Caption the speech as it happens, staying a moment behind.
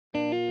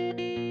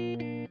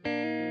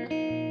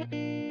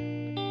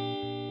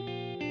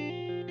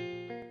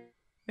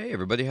Hey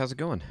everybody, how's it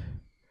going?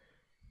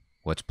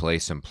 Let's play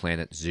some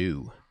Planet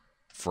Zoo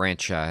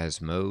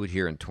franchise mode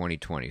here in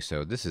 2020.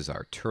 So this is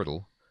our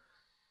turtle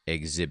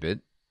exhibit,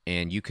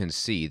 and you can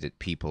see that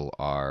people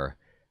are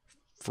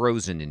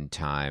frozen in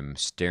time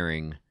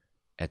staring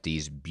at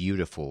these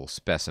beautiful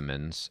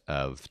specimens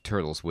of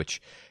turtles, which,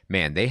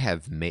 man, they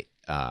have made,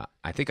 I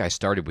think I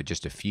started with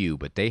just a few,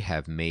 but they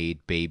have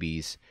made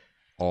babies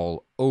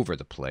all over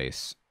the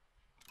place.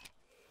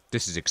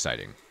 This is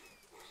exciting.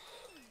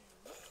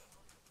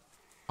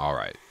 All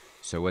right.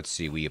 So let's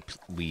see.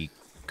 We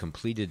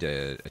completed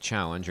a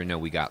challenge, or no,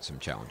 we got some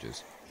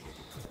challenges.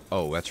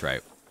 Oh, that's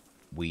right.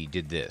 We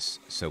did this.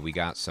 So we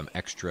got some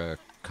extra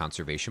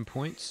conservation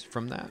points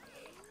from that,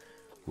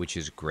 which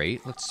is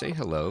great. Let's say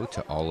hello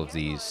to all of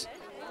these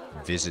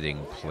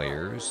visiting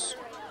players.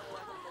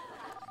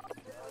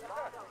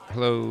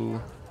 Hello.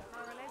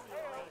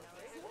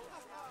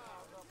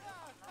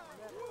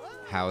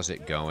 How's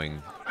it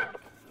going?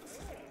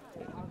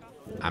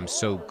 I'm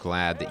so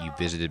glad that you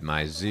visited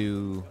my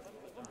zoo.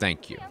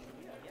 Thank you.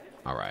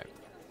 All right.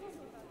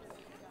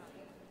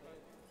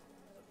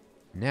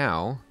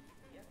 Now,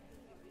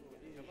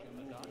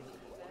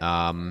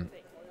 I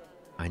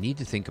need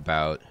to think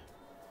about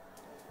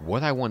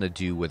what I want to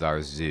do with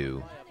our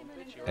zoo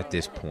at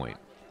this point.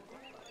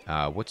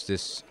 What's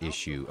this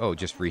issue? Oh,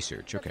 just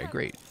research. Okay,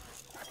 great.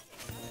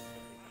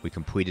 We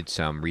completed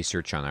some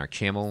research on our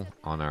camel,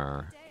 on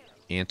our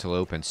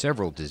antelope, and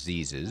several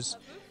diseases.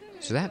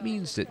 So that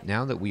means that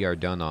now that we are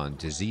done on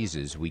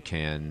diseases, we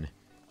can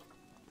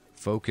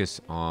focus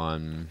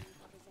on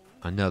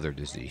another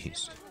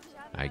disease,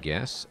 I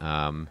guess.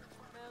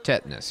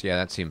 Tetanus. Yeah,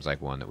 that seems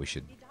like one that we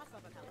should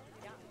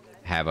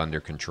have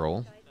under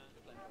control.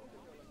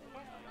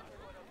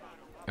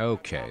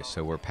 Okay,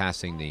 so we're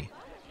passing the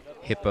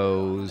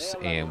hippos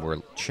and we're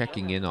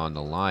checking in on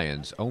the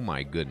lions. Oh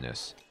my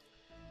goodness.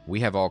 We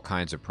have all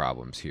kinds of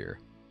problems here.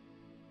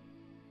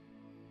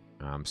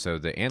 So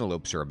the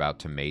antelopes are about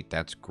to mate.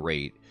 That's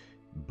great.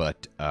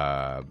 But,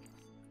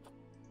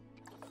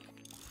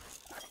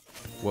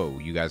 whoa,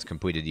 you guys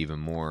completed even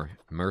more.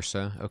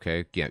 MRSA?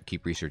 Okay, yeah,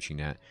 keep researching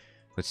that.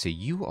 Let's see,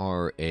 you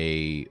are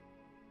a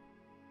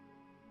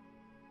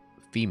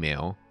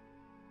female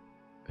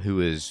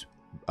who is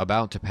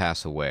about to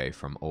pass away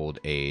from old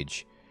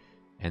age,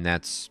 and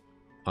that's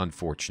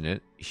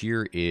unfortunate.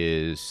 Here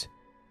is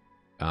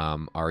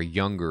our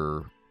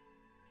younger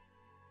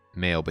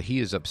male, but he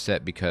is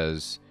upset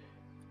because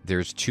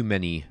there's too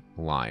many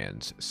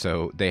lions.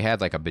 So they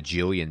had like a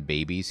bajillion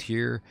babies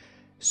here.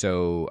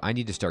 So I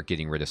need to start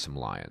getting rid of some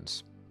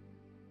lions.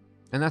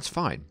 And that's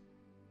fine.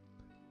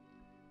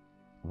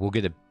 We'll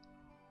get a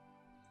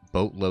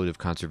boatload of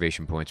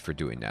conservation points for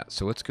doing that.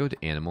 So let's go to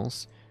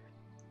animals.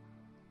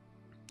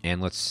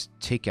 And let's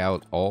take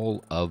out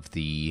all of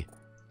the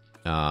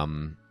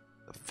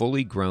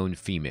fully grown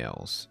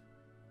females.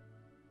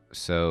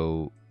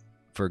 So,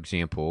 for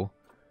example,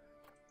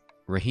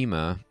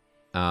 Rahima,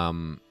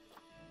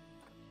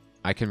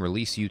 I can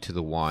release you to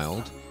the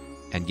wild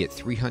and get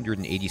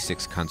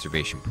 386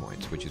 conservation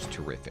points, which is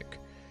terrific.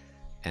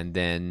 And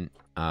then,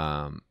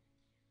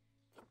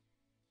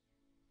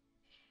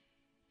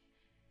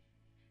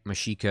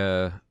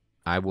 Mashika,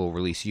 I will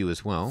release you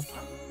as well.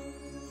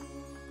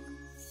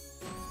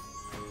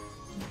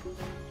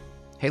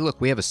 Hey, look,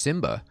 we have a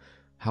Simba.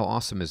 How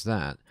awesome is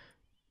that?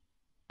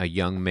 A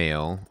young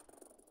male.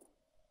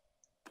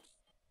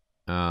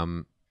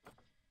 And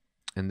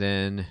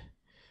then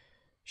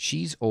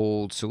she's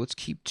old, so let's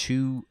keep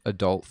 2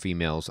 adult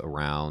females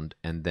around.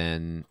 And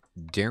then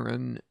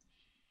Darren,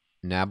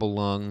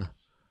 Nabalung,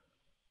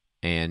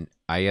 and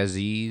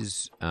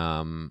Ayaziz.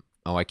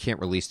 Oh, I can't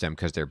release them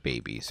because they're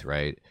babies,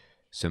 right?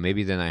 So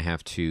maybe then I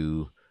have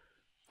to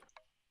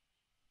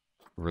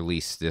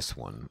release this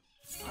one.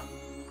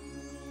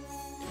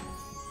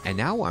 And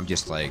now I'm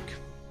just like,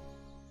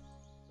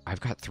 I've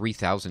got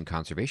 3,000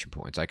 conservation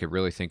points. I could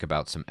really think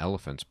about some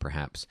elephants,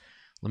 perhaps.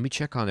 Let me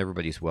check on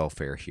everybody's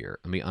welfare here.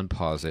 Let me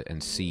unpause it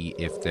and see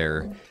if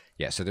their...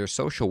 Yeah, so their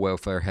social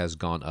welfare has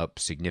gone up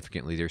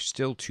significantly. There's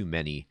still too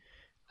many.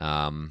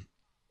 I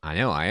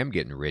know, I am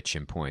getting rich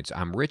in points.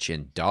 I'm rich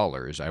in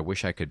dollars. I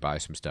wish I could buy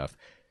some stuff.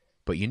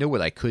 But you know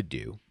what I could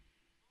do?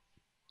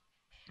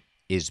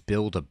 Is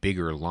build a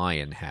bigger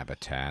lion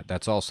habitat.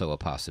 That's also a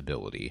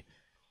possibility.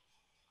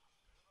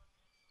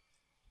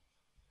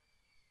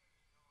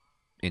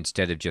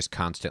 Instead of just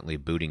constantly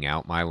booting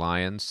out my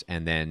lions,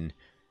 and then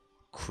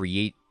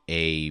create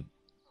a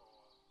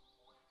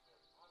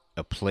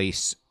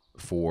place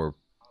for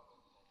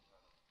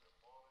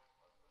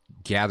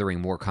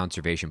gathering more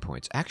conservation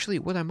points. Actually,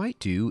 what I might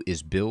do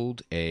is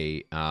build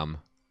a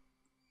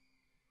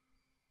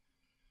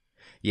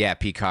yeah,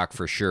 peacock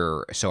for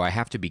sure. So I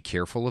have to be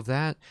careful of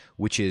that,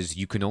 which is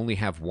you can only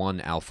have one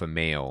alpha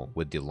male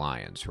with the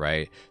lions,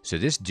 right? So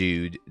this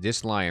dude,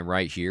 this lion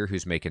right here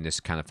who's making this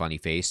kind of funny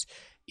face,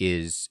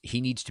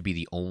 he needs to be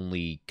the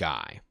only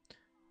guy.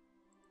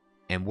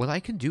 And what I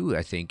can do,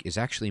 I think, is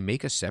actually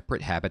make a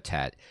separate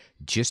habitat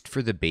just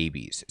for the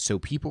babies. So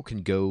people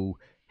can go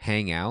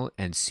hang out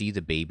and see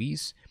the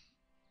babies.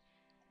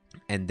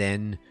 And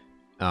then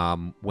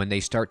when they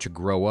start to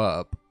grow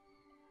up,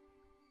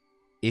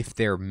 if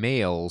they're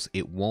males,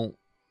 it won't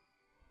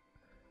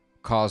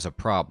cause a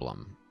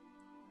problem.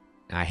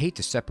 And I hate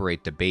to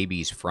separate the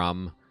babies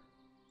from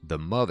the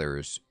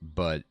mothers,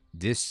 but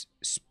this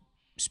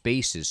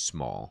space is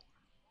small.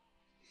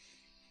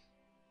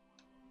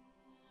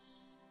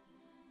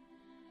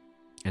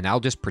 And I'll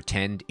just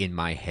pretend in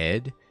my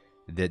head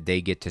that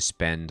they get to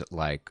spend,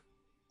 like,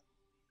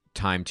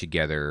 time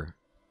together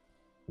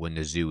when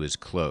the zoo is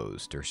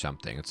closed or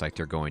something. It's like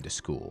they're going to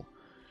school.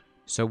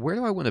 So where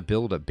do I want to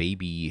build a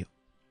baby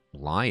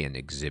lion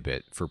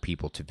exhibit for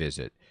people to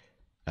visit?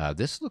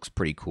 This looks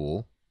pretty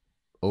cool.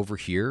 Over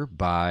here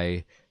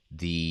by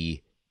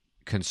the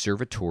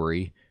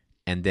conservatory,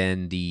 and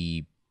then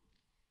the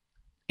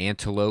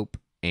antelope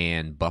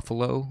and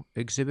buffalo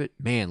exhibit.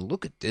 Man,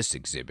 look at this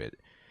exhibit.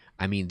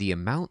 I mean, the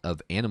amount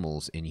of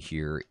animals in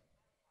here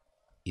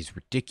is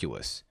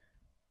ridiculous.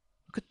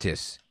 Look at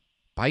this.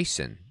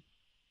 Bison.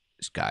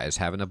 This guy is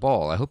having a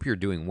ball. I hope you're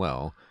doing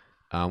well.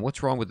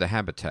 What's wrong with the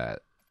habitat?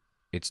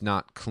 It's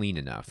not clean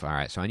enough. All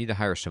right, so I need to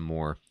hire some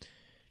more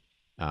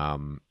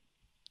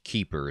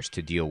keepers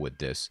to deal with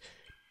this.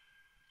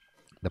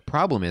 The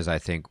problem is, I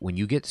think, when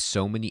you get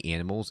so many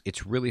animals,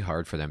 it's really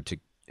hard for them to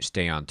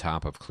stay on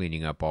top of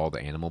cleaning up all the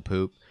animal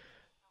poop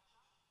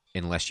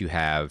unless you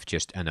have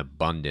just an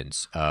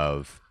abundance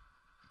of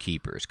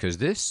keepers. Because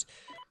this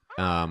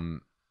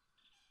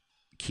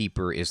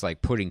keeper is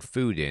like putting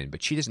food in,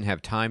 but she doesn't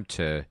have time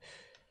to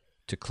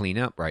clean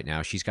up right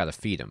now. She's got to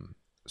feed them.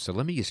 So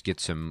let me just get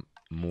some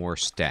more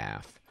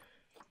staff.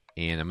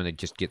 And I'm going to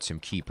just get some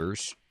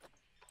keepers.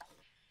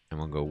 I'm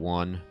going to go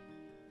 1,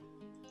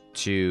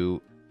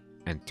 2,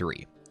 and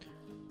 3.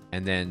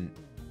 And then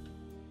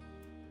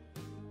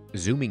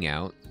zooming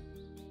out,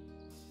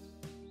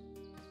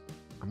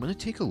 I'm going to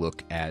take a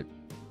look at...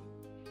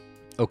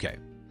 Okay.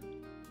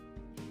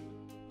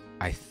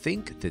 I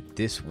think that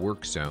this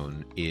work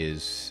zone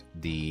is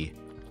the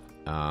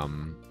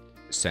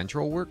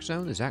central work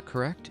zone. Is that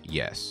correct?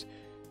 Yes.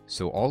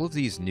 So all of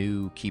these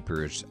new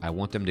keepers, I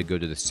want them to go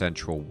to the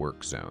central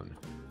work zone.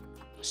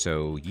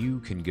 So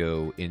you can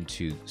go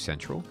into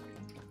central,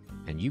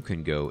 and you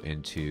can go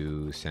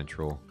into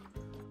central,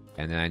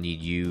 and then I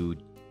need you,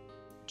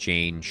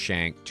 Jane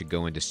Shank, to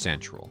go into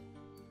central.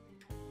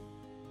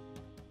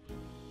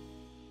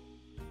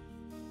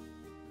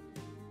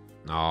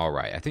 All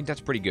right, I think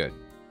that's pretty good.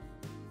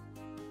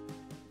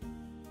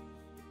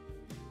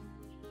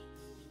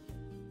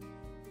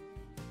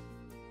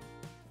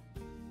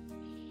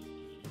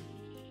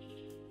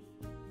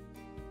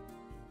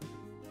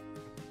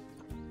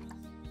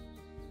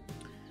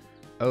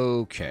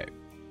 Okay.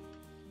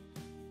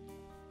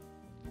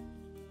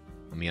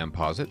 Let me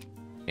unpause it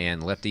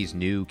and let these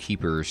new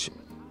keepers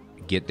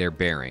get their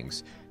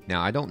bearings.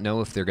 Now, I don't know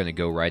if they're going to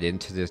go right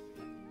into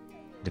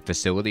the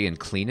facility and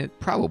clean it.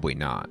 Probably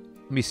not.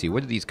 Let me see.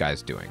 What are these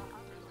guys doing?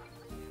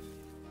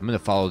 I'm going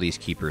to follow these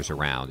keepers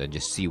around and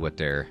just see what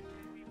their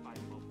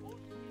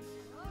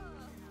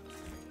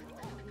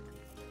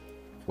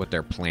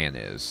plan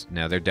is.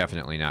 Now, they're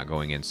definitely not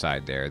going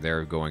inside there.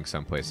 They're going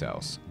someplace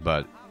else.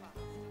 But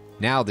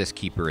now this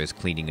keeper is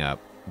cleaning up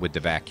with the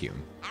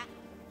vacuum.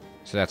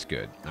 So that's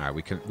good. All right,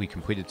 we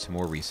completed some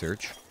more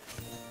research.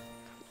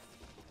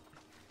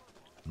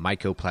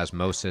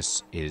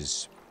 Mycoplasmosis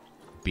is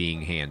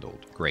being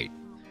handled. Great.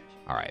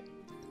 All right.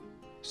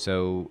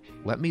 So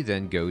let me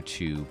then go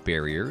to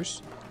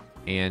barriers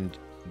and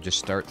just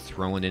start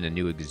throwing in a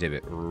new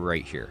exhibit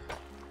right here.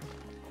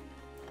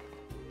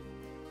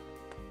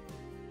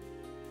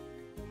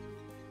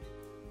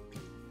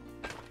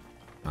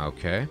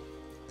 Okay.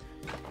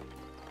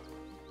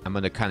 I'm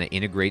going to kind of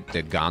integrate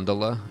the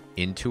gondola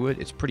into it.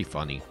 It's pretty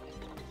funny.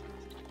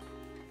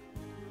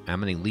 I'm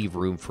going to leave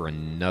room for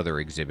another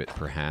exhibit,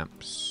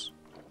 perhaps.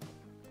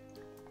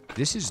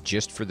 This is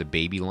just for the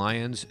baby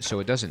lions, so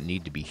it doesn't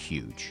need to be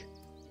huge.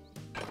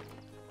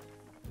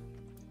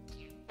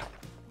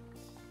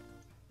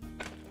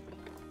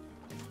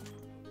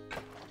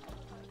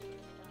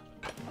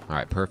 All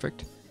right,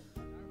 perfect.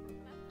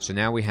 So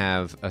now we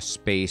have a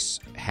space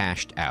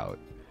hashed out.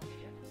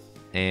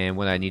 And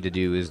what I need to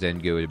do is then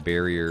go to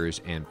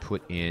barriers and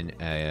put in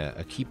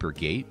a keeper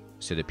gate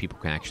so that people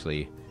can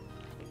actually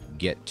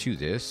get to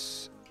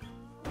this.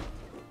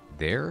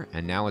 There,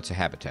 and now it's a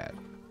habitat.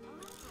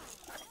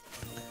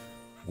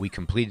 We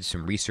completed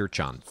some research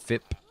on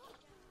FIP,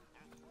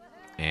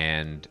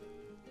 and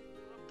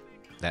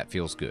that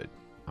feels good.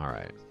 All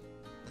right.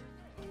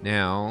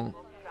 Now,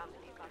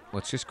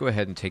 let's just go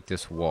ahead and take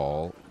this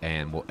wall,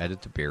 and we'll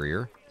edit the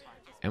barrier,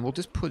 and we'll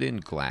just put in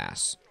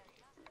glass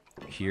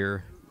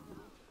here,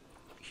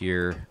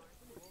 here,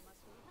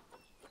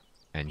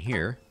 and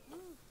here,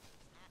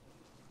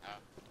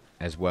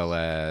 as well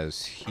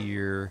as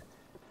here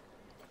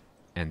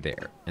and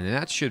there. And then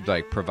that should,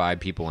 like, provide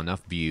people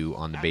enough view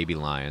on the baby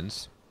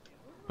lions,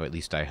 or at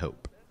least I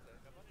hope.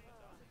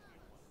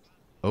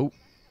 Oh,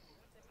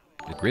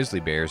 the grizzly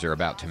bears are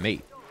about to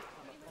mate.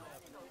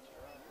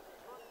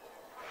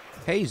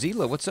 Hey,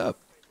 Zila, what's up?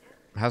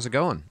 How's it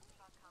going?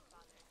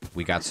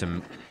 We got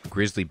some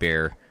grizzly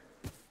bear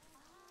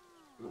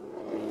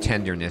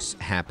tenderness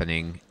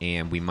happening,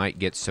 and we might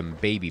get some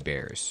baby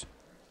bears.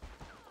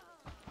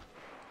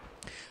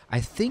 I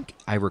think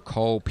I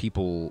recall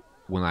people,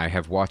 when I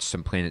have watched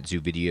some Planet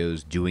Zoo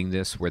videos, doing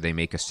this, where they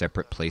make a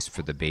separate place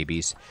for the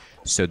babies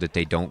so that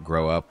they don't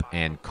grow up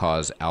and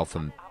cause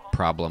alpha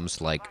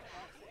problems. Like,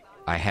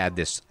 I had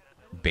this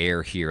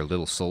bear here,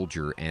 little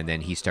soldier, and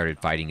then he started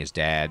fighting his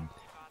dad.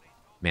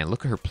 Man,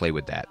 look at her play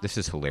with that. This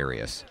is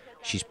hilarious.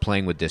 She's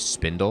playing with this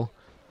spindle.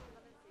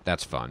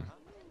 That's fun.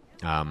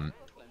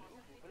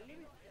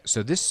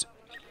 So this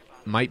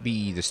might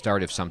be the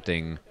start of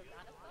something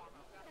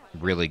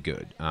really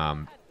good.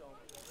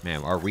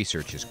 Man, our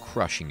research is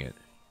crushing it.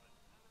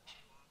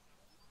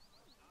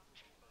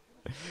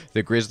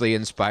 The grizzly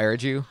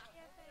inspired you?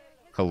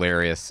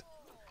 Hilarious.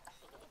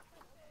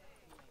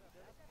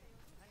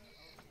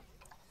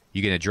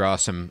 You gonna draw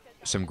some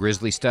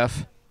grizzly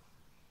stuff?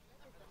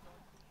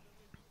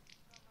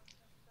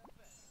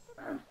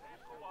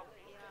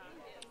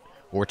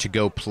 Or to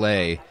go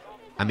play.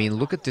 I mean,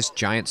 look at this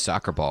giant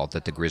soccer ball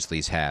that the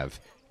Grizzlies have.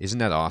 Isn't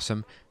that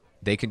awesome?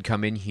 They can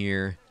come in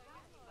here.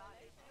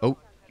 Oh,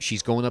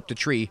 she's going up the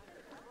tree.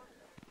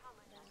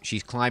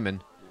 She's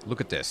climbing.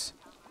 Look at this.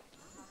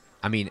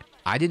 I mean,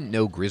 I didn't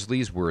know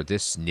grizzlies were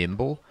this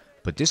nimble,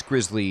 but this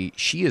grizzly,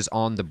 she is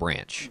on the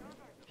branch.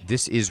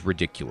 This is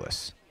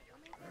ridiculous.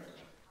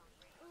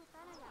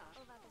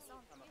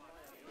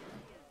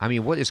 I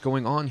mean, what is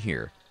going on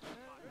here?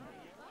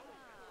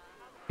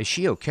 Is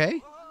she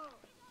okay?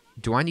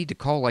 Do I need to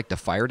call, like, the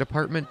fire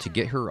department to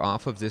get her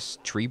off of this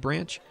tree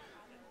branch?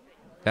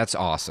 That's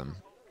awesome.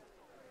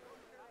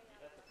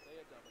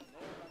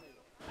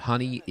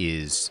 Honey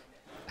is...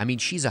 I mean,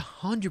 she's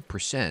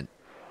 100%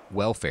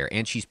 welfare,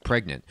 and she's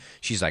pregnant.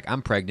 She's like,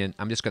 I'm pregnant.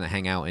 I'm just going to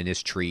hang out in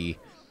this tree.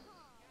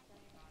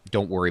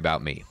 Don't worry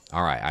about me.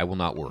 All right, I will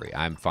not worry.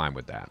 I'm fine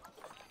with that.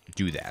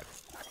 Do that.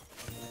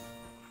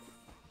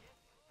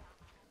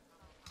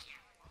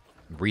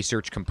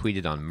 Research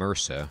completed on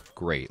MRSA.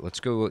 Great. Let's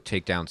go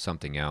take down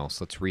something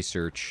else. Let's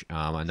research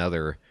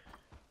another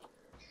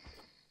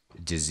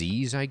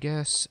disease, I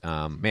guess.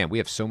 Man, we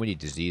have so many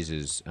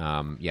diseases.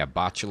 Yeah,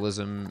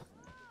 botulism.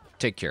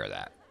 Take care of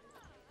that.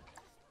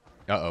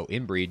 Uh-oh,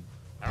 inbreed.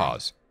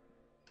 Pause.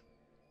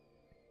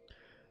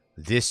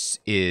 This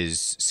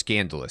is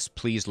scandalous.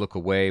 Please look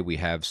away. We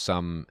have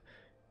some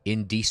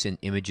indecent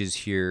images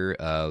here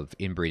of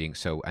inbreeding.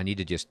 So I need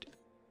to just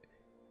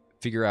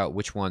figure out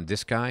which one.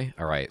 This guy.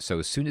 All right. So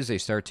as soon as they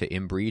start to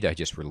inbreed, I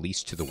just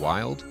release to the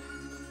wild.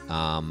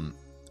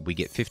 We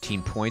get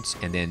 15 points,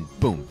 and then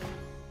boom,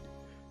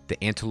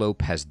 the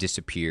antelope has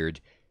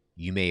disappeared.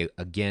 You may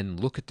again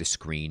look at the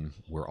screen.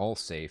 We're all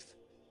safe.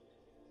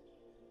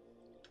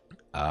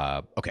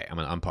 Okay, I'm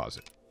gonna unpause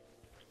it.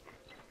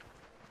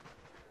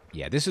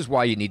 Yeah, this is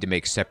why you need to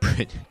make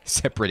separate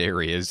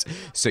areas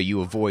so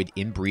you avoid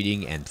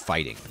inbreeding and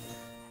fighting.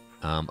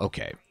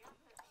 Okay.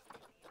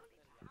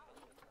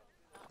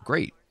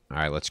 Great. All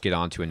right, let's get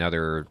on to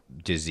another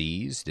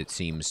disease that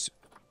seems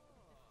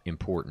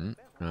important.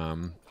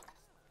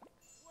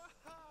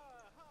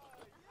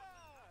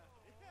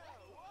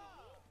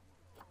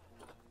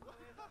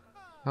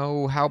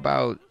 Oh, how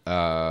about,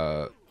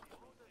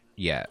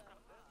 yeah,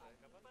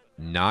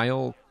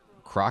 Nile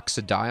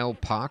crocodile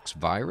pox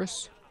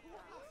virus?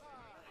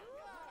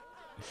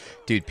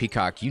 Dude,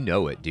 Peacock, you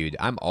know it, dude.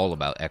 I'm all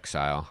about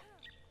exile.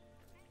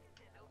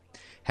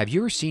 Have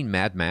you ever seen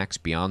Mad Max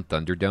Beyond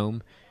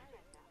Thunderdome?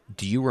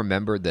 Do you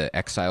remember the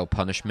exile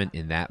punishment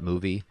in that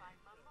movie?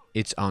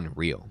 It's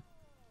unreal.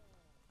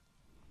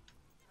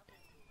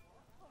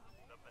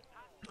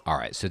 All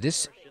right, so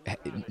this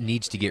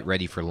needs to get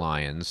ready for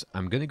lions.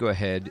 I'm going to go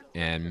ahead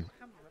and...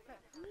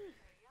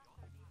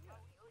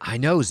 I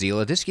know,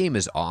 Zila, this game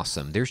is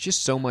awesome. There's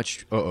just so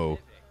much...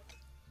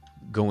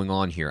 going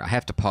on here. I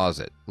have to pause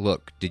it.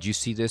 Look, did you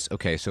see this?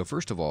 Okay, so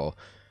first of all,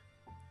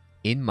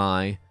 in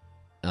my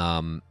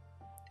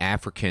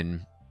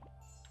African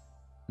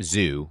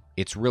zoo,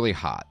 it's really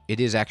hot. It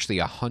is actually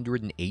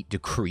 108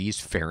 degrees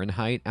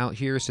Fahrenheit out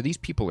here, so these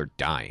people are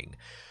dying.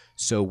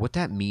 So what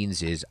that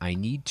means is I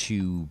need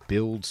to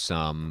build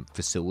some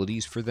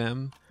facilities for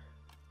them.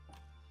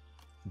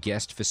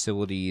 Guest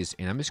facilities,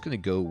 and I'm just going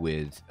to go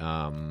with...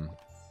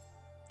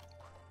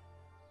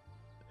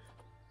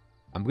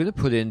 I'm going to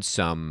put in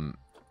some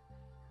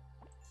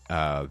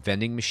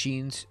vending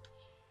machines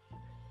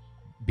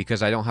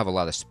because I don't have a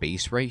lot of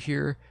space right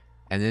here.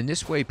 And then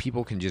this way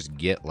people can just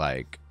get,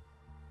 like,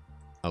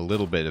 a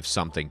little bit of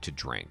something to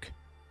drink.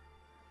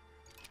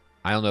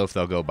 I don't know if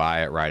they'll go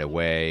buy it right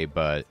away,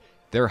 but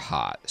they're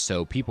hot.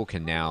 So people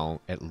can now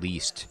at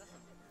least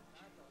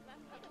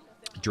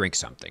drink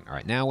something. All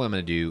right, now what I'm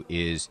going to do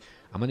is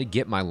I'm going to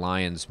get my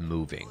lions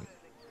moving.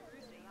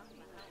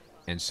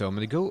 And so I'm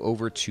going to go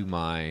over to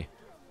my...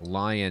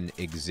 lion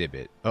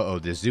exhibit. Uh-oh,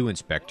 the zoo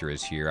inspector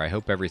is here. I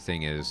hope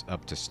everything is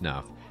up to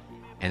snuff.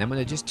 And I'm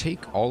going to just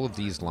take all of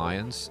these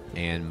lions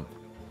and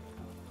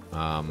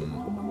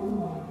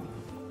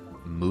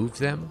move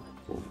them.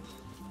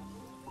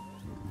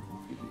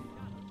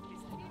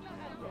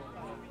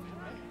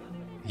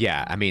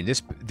 Yeah, I mean,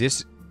 this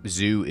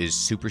zoo is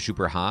super,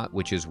 super hot,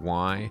 which is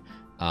why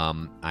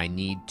I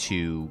need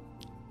to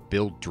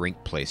build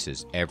drink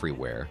places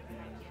everywhere.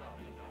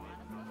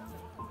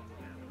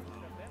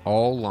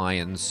 All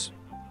lions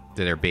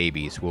that are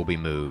babies will be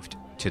moved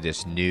to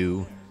this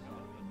new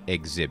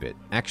exhibit.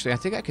 Actually, I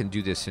think I can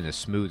do this in a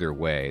smoother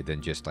way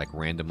than just like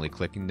randomly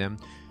clicking them.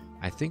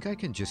 I think I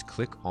can just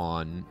click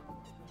on...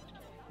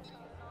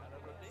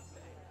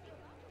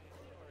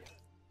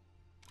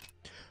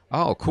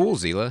 Oh, cool,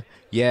 Zila.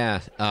 Yeah,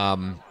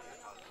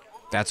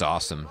 that's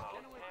awesome.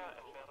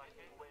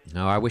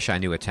 No, I wish I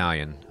knew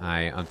Italian.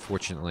 I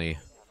unfortunately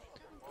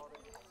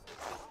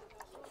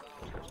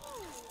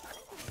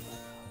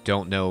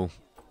don't know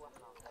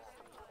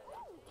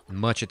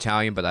much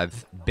Italian, but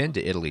I've been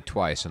to Italy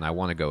twice and I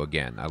want to go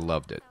again. I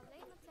loved it.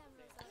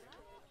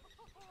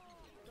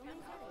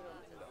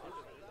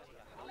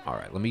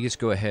 Alright, let me just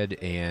go ahead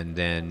and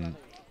then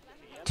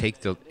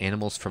take the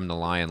animals from the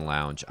Lion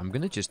Lounge. I'm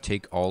going to just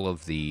take all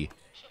of the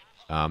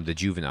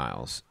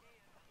juveniles.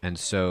 And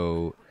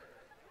so,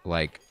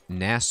 like,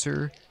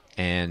 Nasser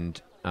and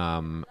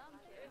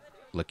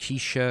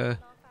Lakeisha,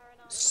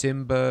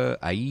 Simba,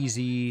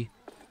 Aizi,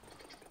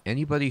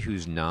 anybody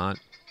who's not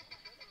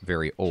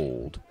very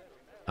old,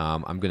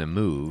 I'm going to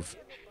move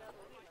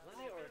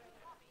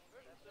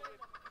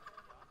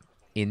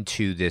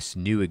into this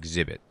new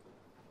exhibit.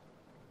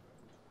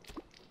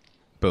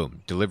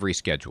 Boom, delivery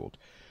scheduled.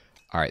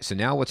 All right, so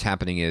now what's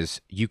happening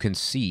is you can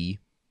see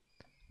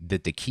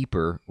that the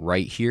keeper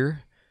right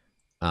here,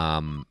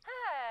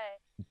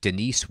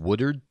 Denise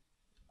Woodard,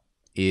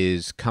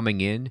 is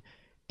coming in,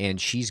 and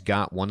she's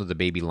got one of the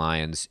baby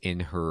lions in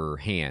her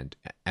hand,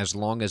 as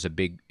long as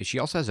she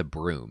also has a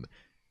broom.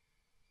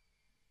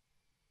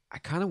 I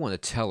kind of want to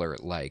tell her,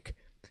 like,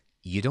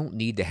 you don't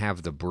need to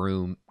have the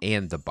broom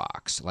and the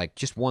box. Like,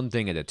 just one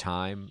thing at a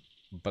time,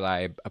 but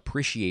I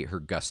appreciate her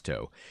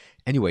gusto.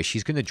 Anyway,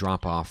 she's going to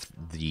drop off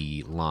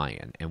the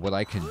lion, and what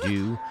I can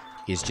do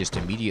is just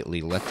immediately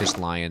let this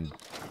lion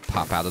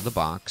pop out of the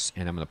box,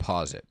 and I'm going to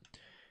pause it.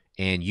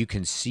 And you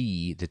can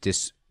see that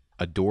this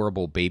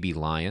adorable baby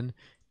lion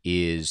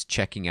is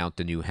checking out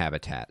the new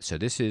habitat. So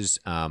this is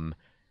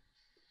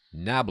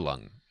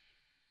Nablung.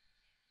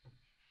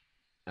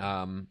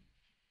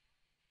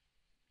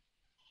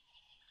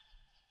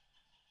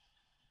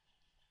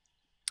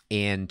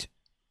 And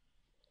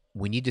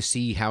we need to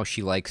see how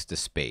she likes the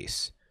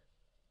space.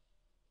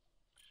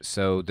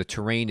 So the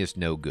terrain is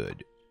no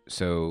good.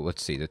 So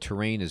let's see. The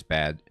terrain is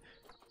bad.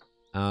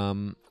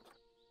 I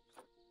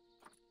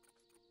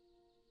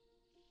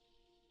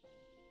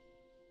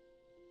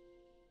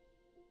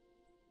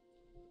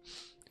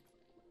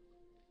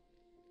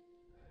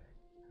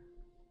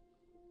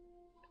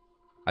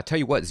tell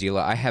you what,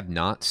 Zila, I have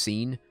not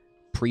seen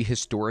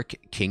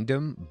Prehistoric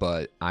Kingdom,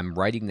 but I'm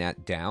writing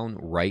that down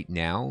right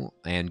now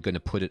and going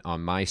to put it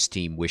on my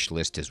Steam wish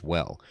list as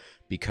well,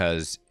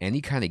 because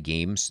any kind of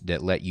games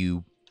that let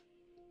you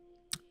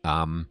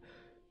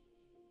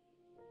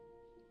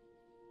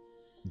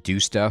do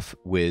stuff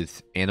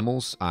with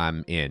animals,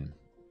 I'm in.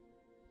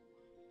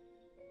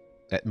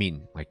 I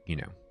mean, like, you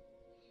know,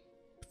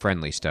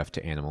 friendly stuff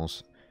to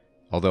animals.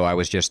 Although I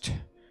was just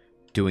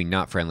doing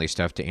not friendly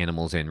stuff to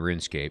animals in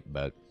RuneScape,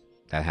 but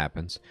that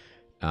happens.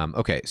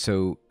 Okay,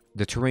 so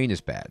the terrain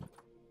is bad.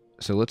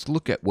 So let's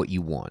look at what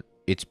you want.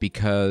 It's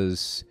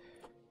because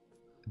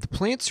the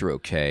plants are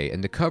okay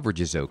and the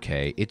coverage is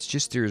okay. It's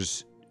just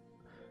there's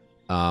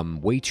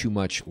way too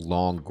much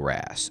long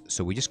grass.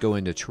 So we just go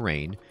into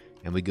terrain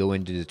and we go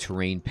into the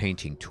terrain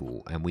painting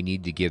tool, and we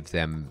need to give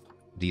them,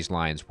 these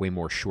lions, way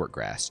more short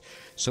grass.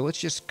 So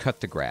let's just cut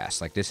the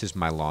grass. Like, this is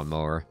my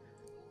lawnmower,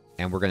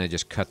 and we're going to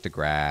just cut the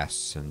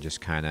grass and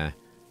just kind of...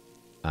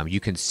 you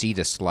can see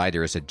the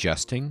slider is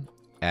adjusting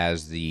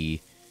as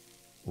the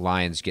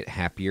lions get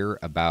happier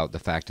about the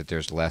fact that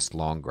there's less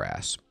long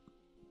grass.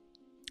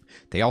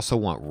 They also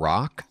want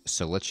rock,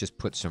 so let's just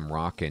put some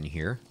rock in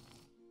here.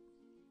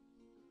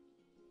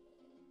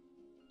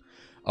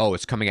 Oh,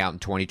 it's coming out in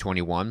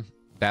 2021?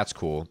 That's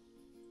cool.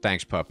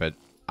 Thanks, Puppet.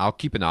 I'll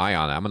keep an eye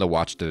on it. I'm going to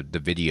watch the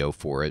video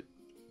for it.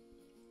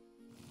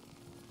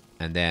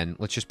 And then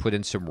let's just put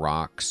in some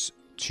rocks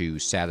to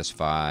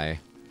satisfy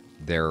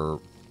their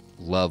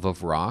love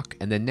of rock.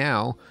 And then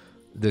now,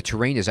 the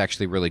terrain is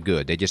actually really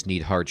good. They just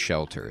need hard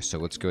shelter. So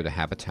let's go to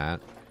Habitat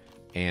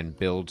and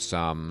build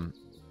some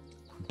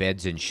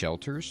beds and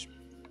shelters.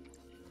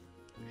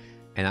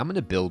 And I'm going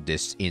to build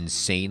this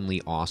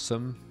insanely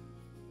awesome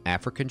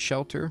African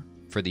shelter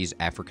for these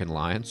African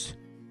lions.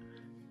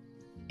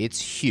 It's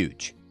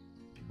huge,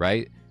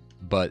 right?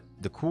 But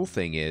the cool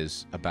thing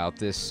is about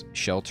this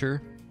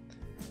shelter,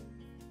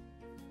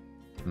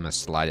 I'm going to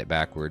slide it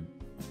backward,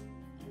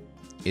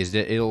 is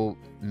that it'll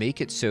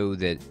make it so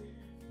that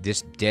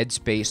this dead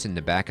space in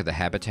the back of the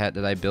habitat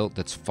that I built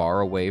that's far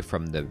away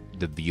from the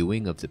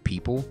viewing of the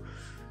people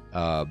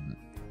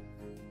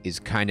is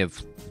kind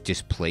of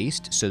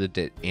displaced, so that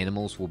the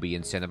animals will be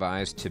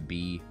incentivized to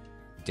be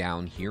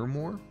down here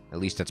more. At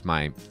least that's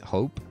my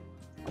hope.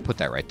 I'll put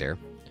that right there.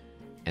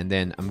 And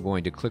then I'm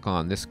going to click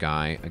on this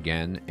guy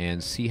again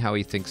and see how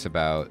he thinks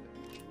about...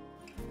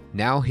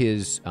 Now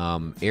his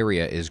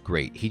area is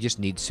great. He just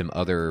needs some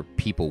other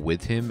people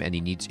with him, and he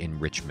needs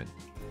enrichment.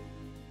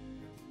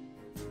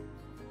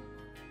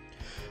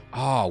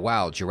 Oh,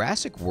 wow.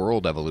 Jurassic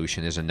World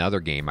Evolution is another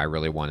game I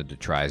really wanted to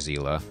try,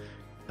 Zila.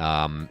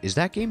 Is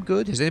that game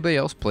good? Has anybody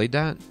else played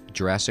that?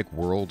 Jurassic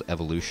World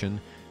Evolution?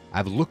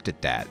 I've looked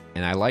at that,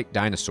 and I like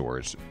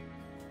dinosaurs.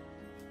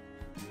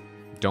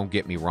 Don't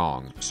get me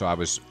wrong. So I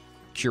was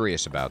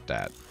curious about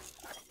that.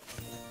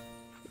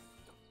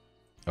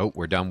 Oh,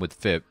 we're done with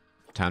FIP.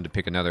 Time to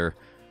pick another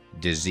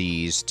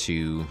disease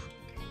to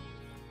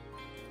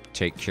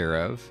take care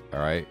of. All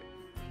right.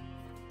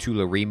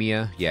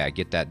 Tularemia. Yeah,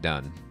 get that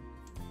done.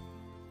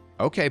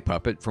 Okay,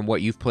 Puppet. From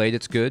what you've played,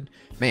 it's good.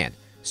 Man,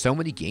 so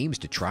many games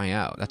to try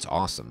out. That's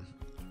awesome.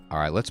 All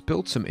right, let's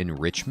build some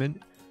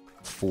enrichment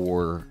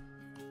for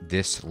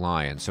this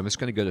lion. So I'm just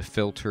going to go to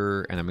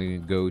filter, and I'm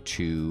going to go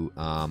to...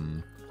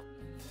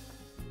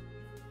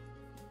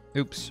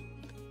 Oops.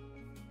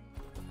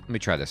 Let me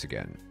try this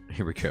again.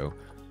 Here we go.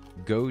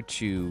 Go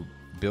to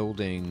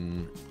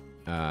building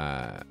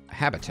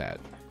habitat,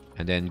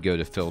 and then go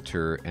to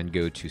filter and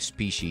go to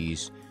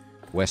species,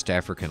 West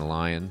African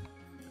lion,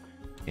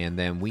 and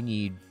then we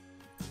need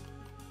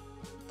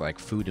like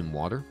food and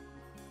water.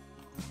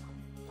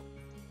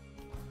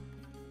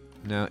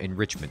 Now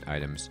enrichment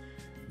items.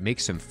 Make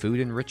some food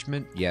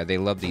enrichment. Yeah, they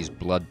love these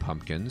blood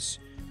pumpkins.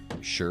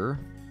 Sure.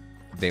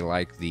 They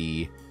like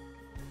the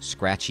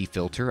scratchy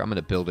filter. I'm going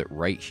to build it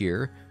right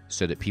here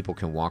so that people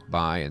can walk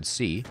by and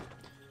see.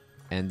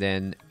 And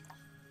then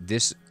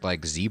this,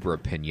 like, zebra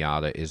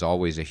pinata is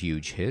always a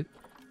huge hit.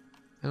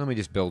 And let me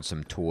just build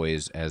some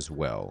toys as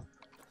well.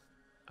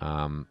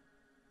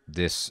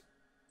 This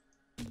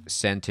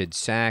scented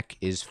sack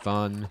is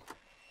fun.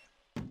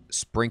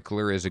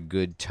 Sprinkler is a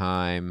good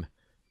time.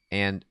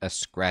 And a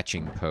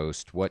scratching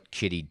post. What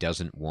kitty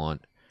doesn't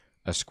want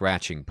a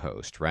scratching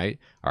post, right?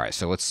 All right,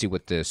 so let's see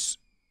what this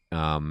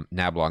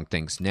Nablong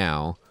thinks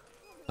now.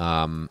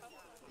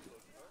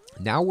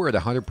 Now we're at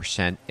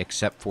 100%,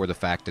 except for the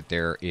fact that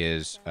there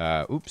is...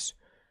 oops.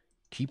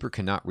 Keeper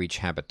cannot reach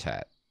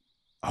habitat.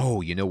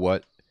 Oh, you know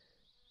what?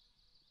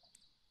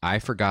 I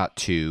forgot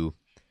to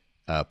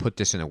put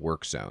this in a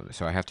work zone.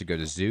 So I have to go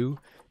to zoo,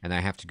 and I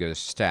have to go to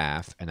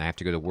staff, and I have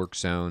to go to work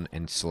zone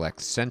and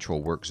select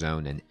central work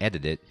zone and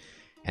edit it.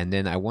 And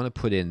then I want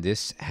to put in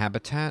this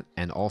habitat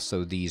and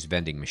also these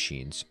vending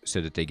machines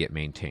so that they get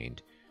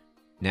maintained.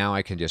 Now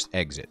I can just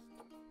exit.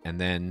 And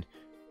then...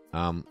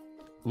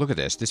 look at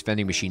this. This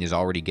vending machine is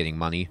already getting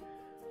money.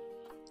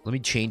 Let me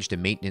change the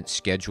maintenance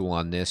schedule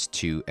on this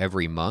to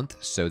every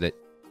month so that...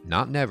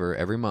 Not never,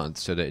 every month,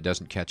 so that it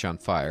doesn't catch on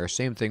fire.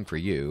 Same thing for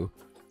you.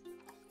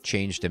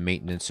 Change the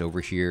maintenance over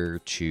here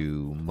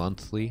to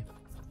monthly.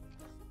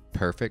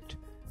 Perfect.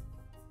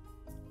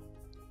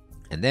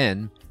 And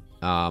then,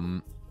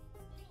 I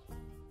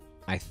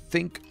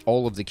think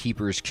all of the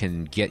keepers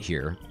can get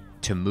here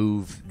to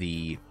move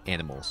the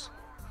animals.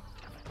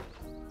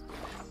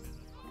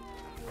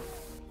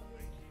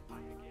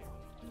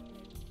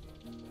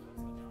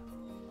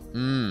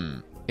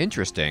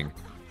 Interesting.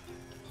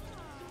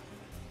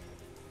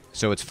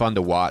 So it's fun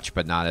to watch,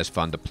 but not as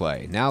fun to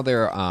play. Now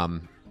they're,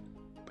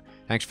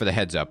 thanks for the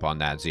heads up on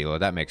that, Zelo.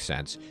 That makes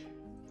sense.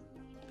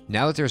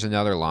 Now that there's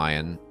another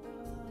lion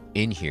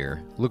in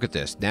here, look at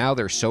this. Now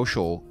their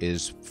social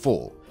is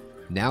full.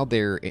 Now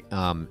they're,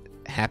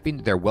 happy.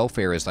 Their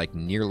welfare is like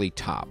nearly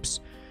tops.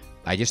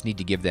 I just need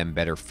to give them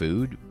better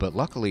food, but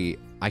luckily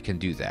I can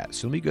do that.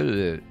 So let me go to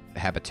the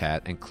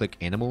habitat and click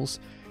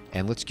animals.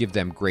 And let's give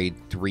them grade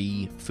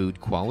 3 food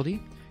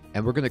quality.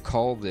 And we're going to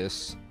call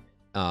this...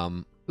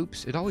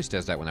 oops, it always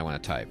does that when I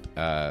want to type.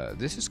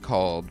 This is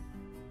called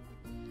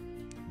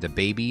the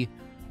Baby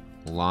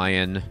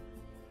Lion...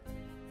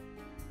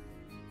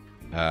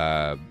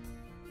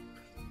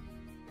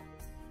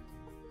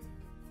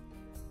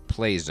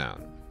 Play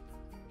Zone.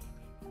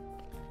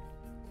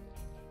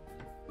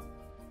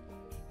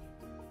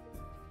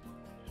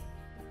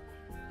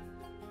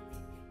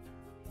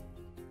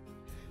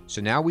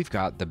 So now we've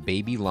got the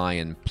Baby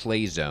Lion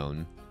Play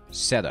Zone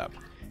set up.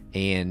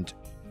 And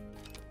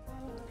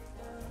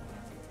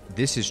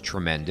this is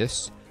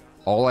tremendous.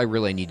 All I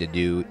really need to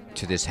do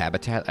to this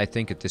habitat, I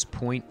think, at this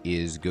point,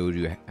 is go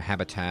to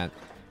habitat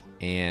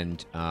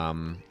and,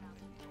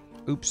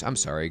 oops, I'm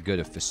sorry, go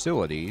to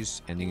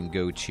facilities and then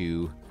go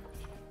to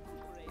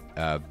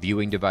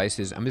viewing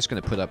devices. I'm just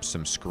going to put up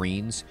some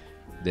screens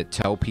that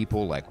tell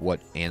people, like,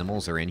 what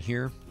animals are in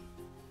here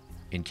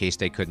in case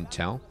they couldn't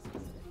tell.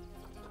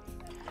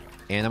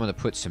 And I'm going to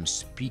put some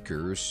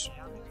speakers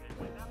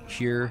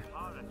here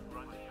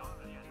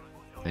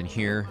and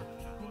here.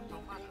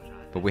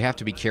 But we have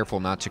to be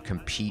careful not to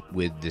compete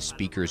with the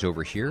speakers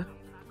over here.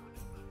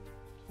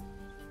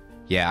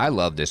 Yeah, I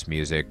love this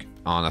music.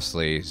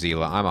 Honestly,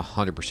 Zila, I'm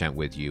 100%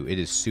 with you. It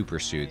is super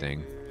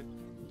soothing.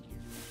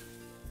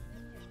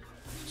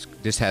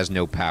 This has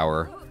no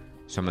power,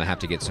 so I'm going to have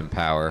to get some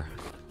power.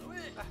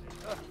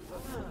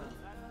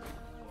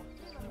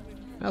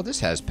 Oh, this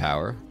has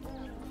power.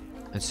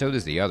 And so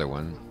does the other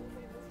one.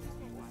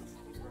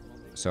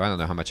 So I don't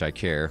know how much I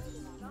care.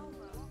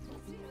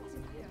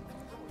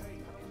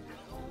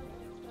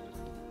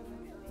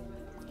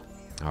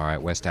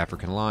 Alright, West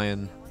African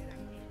lion.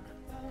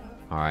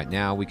 Alright,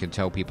 now we can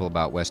tell people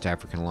about West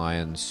African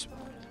lions.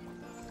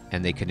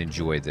 And they can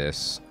enjoy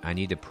this. I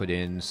need to put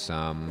in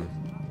some...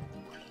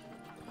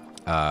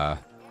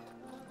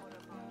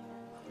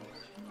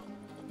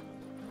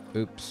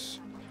 Oops.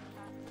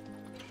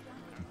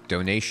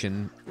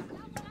 Donation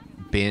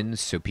bins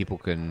so people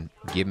can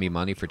give me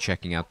money for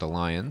checking out the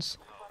lions.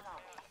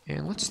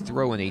 And let's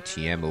throw an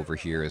ATM over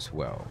here as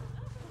well.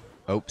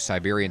 Oh,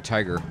 Siberian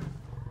tiger.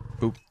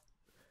 Boop.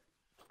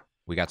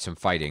 We got some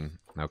fighting.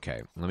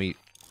 Okay, let me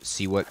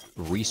see what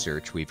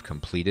research we've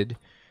completed.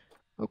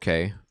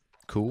 Okay,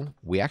 cool.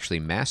 We actually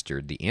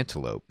mastered the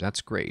antelope.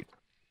 That's great.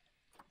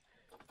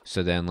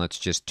 So then let's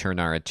just turn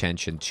our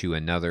attention to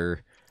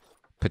another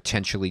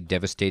potentially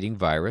devastating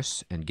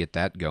virus and get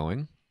that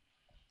going.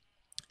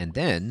 And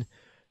then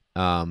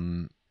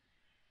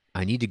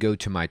I need to go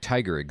to my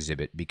tiger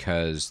exhibit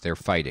because they're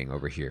fighting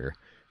over here.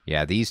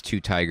 Yeah, these two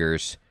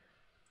tigers,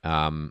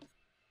 Madame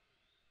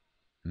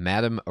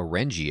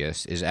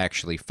Orangius is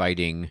actually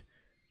fighting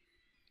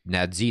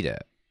Nadzita.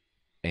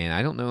 And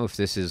I don't know if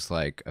this is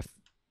like a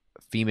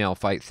female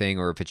fight thing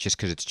or if it's just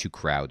because it's too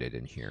crowded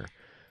in here.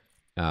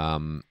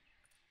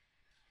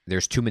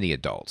 There's too many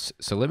adults.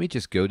 So let me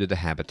just go to the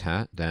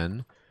habitat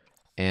then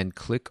and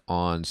click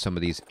on some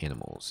of these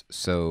animals.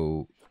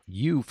 So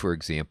you, for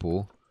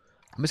example,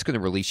 I'm just going to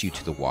release you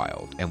to the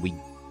wild. And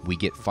we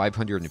get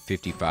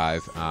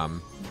 555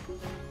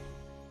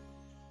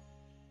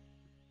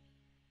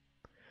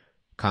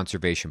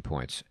 conservation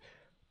points.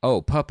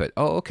 Oh, puppet.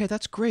 Oh, okay,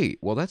 that's great.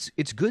 Well,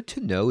 it's good to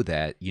know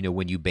that, you know,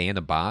 when you ban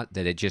a bot,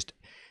 that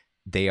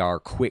they are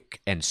quick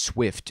and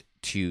swift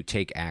to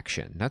take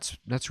action.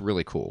 That's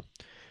really cool.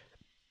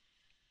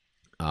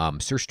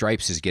 Sir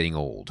Stripes is getting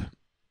old,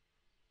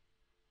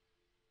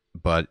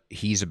 but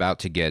he's about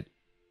to get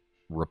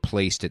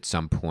replaced at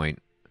some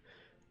point.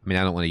 I mean,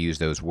 I don't want to use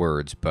those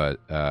words, but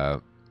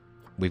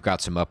we've got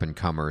some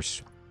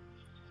up-and-comers.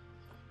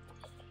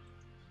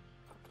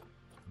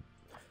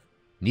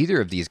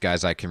 Neither of these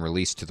guys I can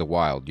release to the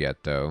wild yet,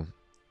 though.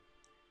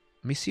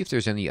 Let me see if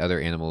there's any other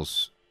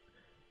animals.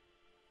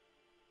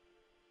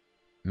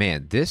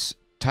 Man, this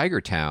Tiger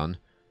Town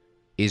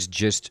is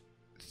just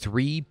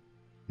 3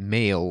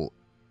 male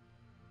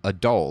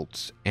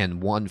adults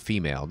and 1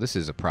 female. This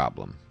is a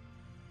problem.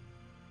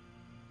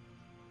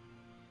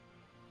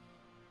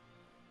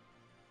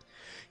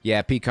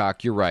 Yeah,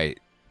 Peacock, you're right.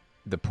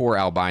 The poor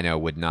albino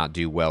would not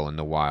do well in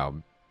the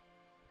wild.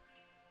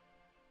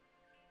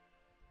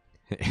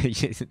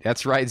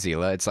 That's right,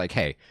 Zila. It's like,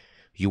 hey,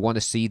 you want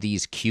to see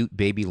these cute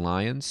baby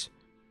lions?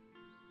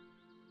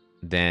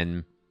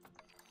 Then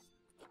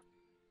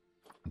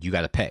you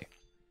got to pay.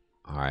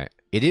 All right.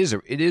 It is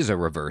a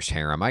reverse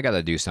harem. I got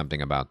to do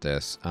something about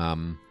this.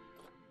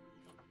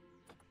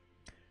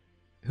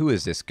 Who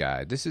is this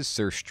guy? This is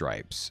Sir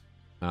Stripes.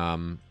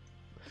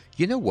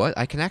 You know what?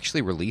 I can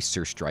actually release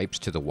Sir Stripes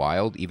to the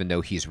wild, even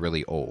though he's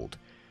really old.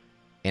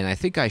 And I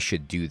think I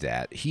should do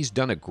that. He's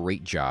done a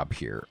great job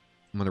here.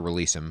 I'm going to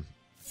release him.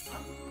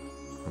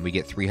 And we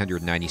get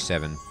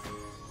 397.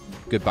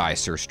 Goodbye,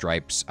 Sir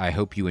Stripes. I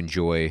hope you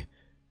enjoy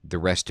the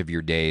rest of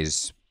your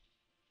days.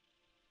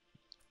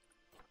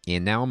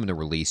 And now I'm going to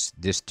release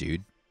this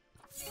dude.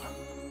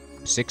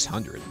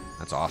 600.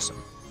 That's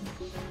awesome.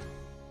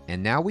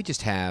 And now we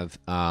just have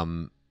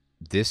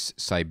this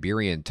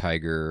Siberian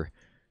tiger,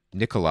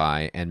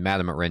 Nikolai, and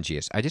Madame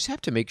Orangius. I just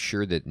have to make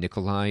sure that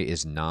Nikolai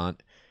is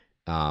not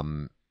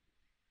her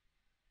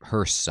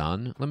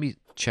son. Let me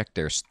check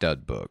their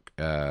stud book.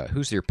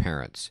 Who's their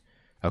parents?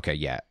 Okay,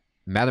 yeah.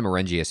 Madame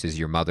Orangius is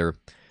your mother,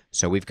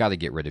 so we've got to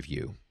get rid of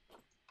you.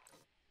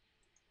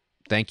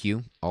 Thank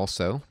you,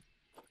 also.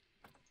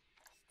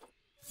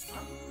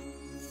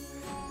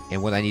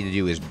 And what I need to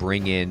do is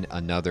bring in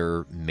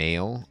another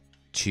male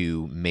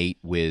to mate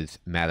with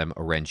Madame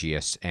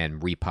Orangius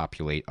and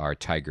repopulate our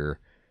tiger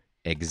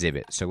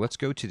exhibit. So let's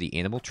go to the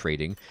animal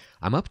trading.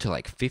 I'm up to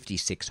like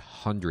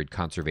 5,600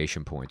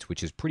 conservation points,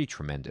 which is pretty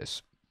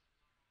tremendous.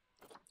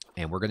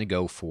 And we're going to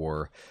go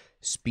for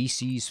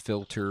species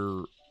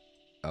filter.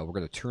 We're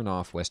going to turn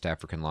off West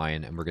African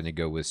lion, and we're going to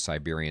go with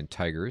Siberian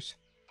tigers.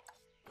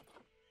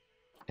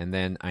 And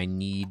then I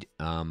need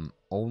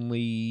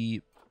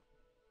only,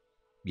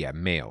 yeah,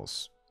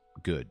 males.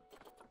 Good.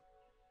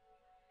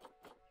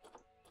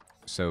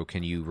 So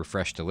can you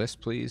refresh the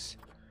list, please?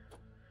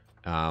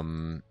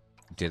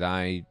 Did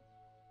I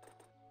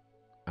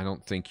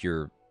don't think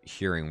you're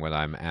hearing what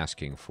I'm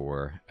asking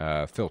for.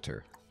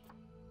 Filter.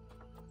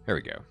 There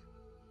we go.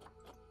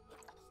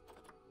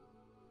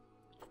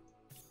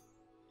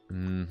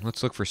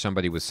 Let's look for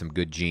somebody with some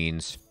good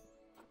genes.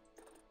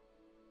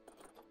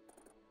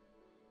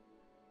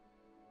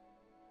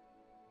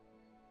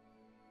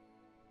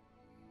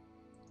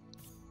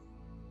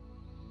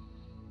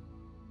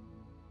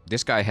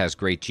 This guy has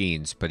great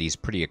genes, but he's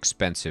pretty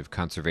expensive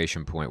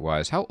conservation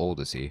point-wise. How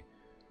old is he?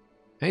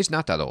 He's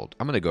not that old.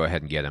 I'm going to go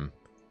ahead and get him.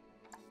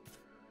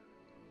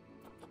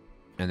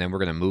 And then we're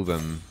going to move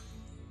him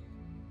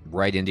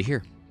right into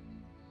here.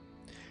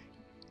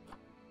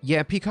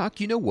 Yeah, Peacock,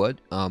 you know what?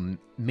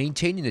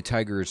 Maintaining the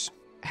tigers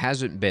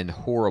hasn't been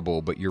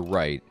horrible, but you're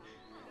right.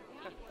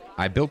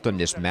 I built them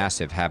this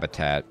massive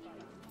habitat.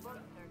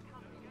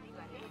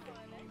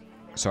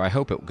 So I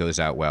hope it goes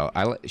out well.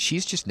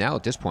 She's just now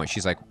at this point,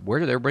 she's like, where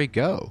did everybody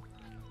go?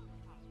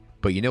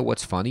 But you know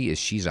what's funny is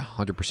she's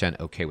 100%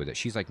 okay with it.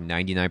 She's like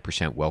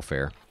 99%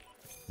 welfare.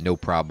 No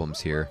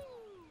problems here.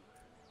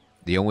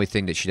 The only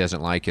thing that she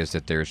doesn't like is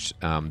that there's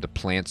the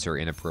plants are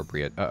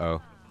inappropriate.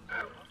 Uh-oh.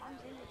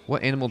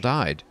 What animal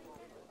died?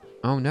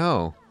 Oh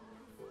no.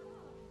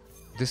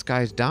 This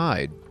guy's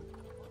died.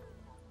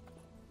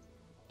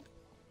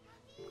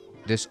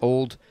 This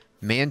old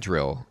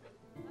mandrill.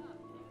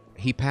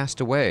 He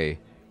passed away.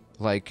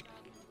 Like,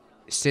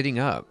 sitting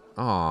up.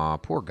 Aw,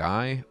 poor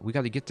guy. We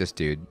gotta get this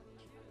dude.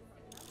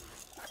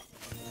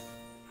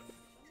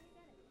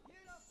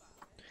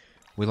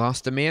 We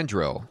lost the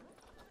mandrill.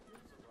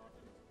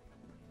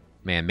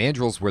 Man,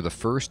 mandrills were the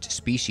first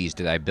species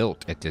that I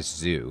built at this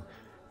zoo.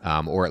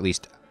 Or at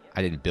least,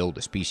 I didn't build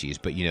a species,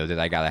 but, you know, that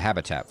I got a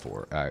habitat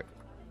for.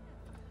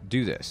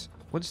 Do this.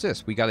 What's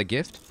this? We got a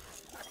gift?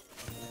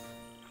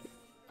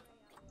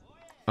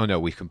 Oh, no,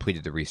 we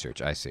completed the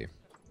research. I see.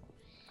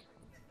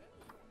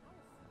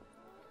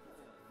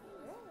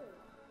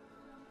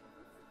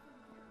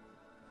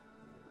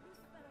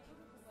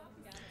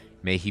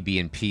 May he be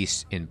in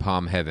peace in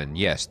Palm Heaven.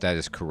 Yes, that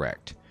is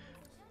correct.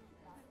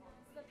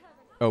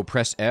 Oh,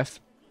 press F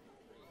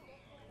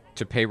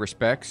to pay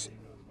respects.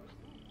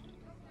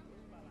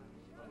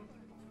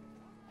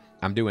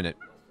 I'm doing it.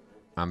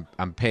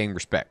 I'm paying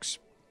respects.